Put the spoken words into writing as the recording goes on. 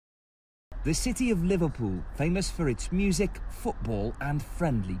The city of Liverpool, famous for its music, football and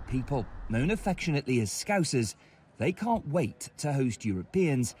friendly people. Known affectionately as Scousers, they can't wait to host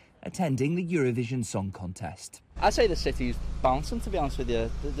Europeans attending the Eurovision Song Contest. I'd say the city's bouncing, to be honest with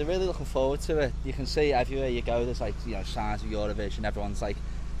you. They're really looking forward to it. You can see everywhere you go, there's like, signs of Eurovision. Everyone's like,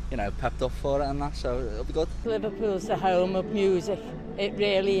 pepped up for it and that, so it'll be good. Liverpool's the home of music. It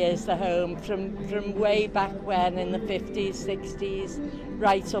really is the home from way back when in the 50s, 60s,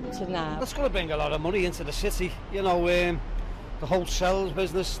 right up to now. It's going to bring a lot of money into the city, the hotels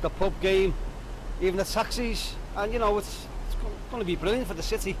business, the pub game, even the taxis, and it's going to be brilliant for the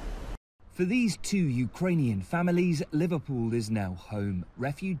city. For these two Ukrainian families, Liverpool is now home.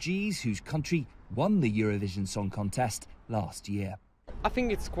 Refugees whose country won the Eurovision Song Contest last year. I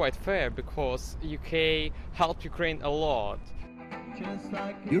think it's quite fair because UK helped Ukraine a lot.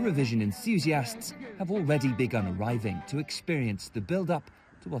 Eurovision enthusiasts have already begun arriving to experience the build-up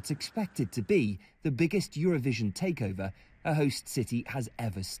to what's expected to be the biggest Eurovision takeover a host city has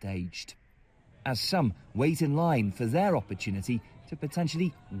ever staged. As some wait in line for their opportunity to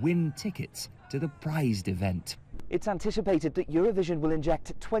potentially win tickets to the prized event. It's anticipated that Eurovision will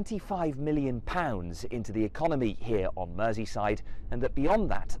inject £25 million into the economy here on Merseyside, and that beyond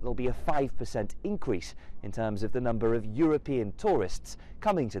that there'll be a 5% increase in terms of the number of European tourists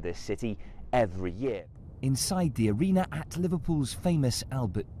coming to this city every year. Inside the arena at Liverpool's famous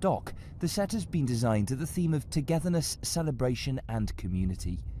Albert Dock, the set has been designed to the theme of togetherness, celebration and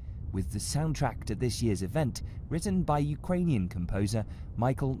community, with the soundtrack to this year's event written by Ukrainian composer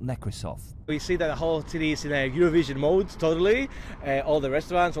Michael Nekrasov. We see that the whole city is in a Eurovision mode, totally. All the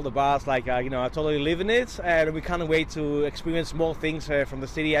restaurants, all the bars, are totally living it. And we can't wait to experience more things from the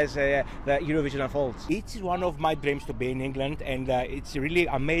city as the Eurovision unfolds. It's one of my dreams to be in England, and it's really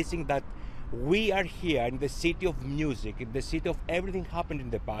amazing that we are here in the city of music, in the city of everything happened in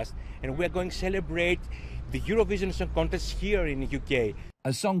the past, and we are going to celebrate the Eurovision Song Contest here in the UK.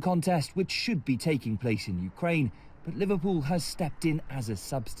 A song contest which should be taking place in Ukraine, but Liverpool has stepped in as a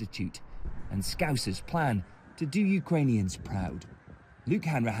substitute, and Scousers plan to do Ukrainians proud. Luke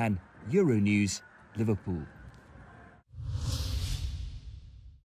Hanrahan, Euronews, Liverpool.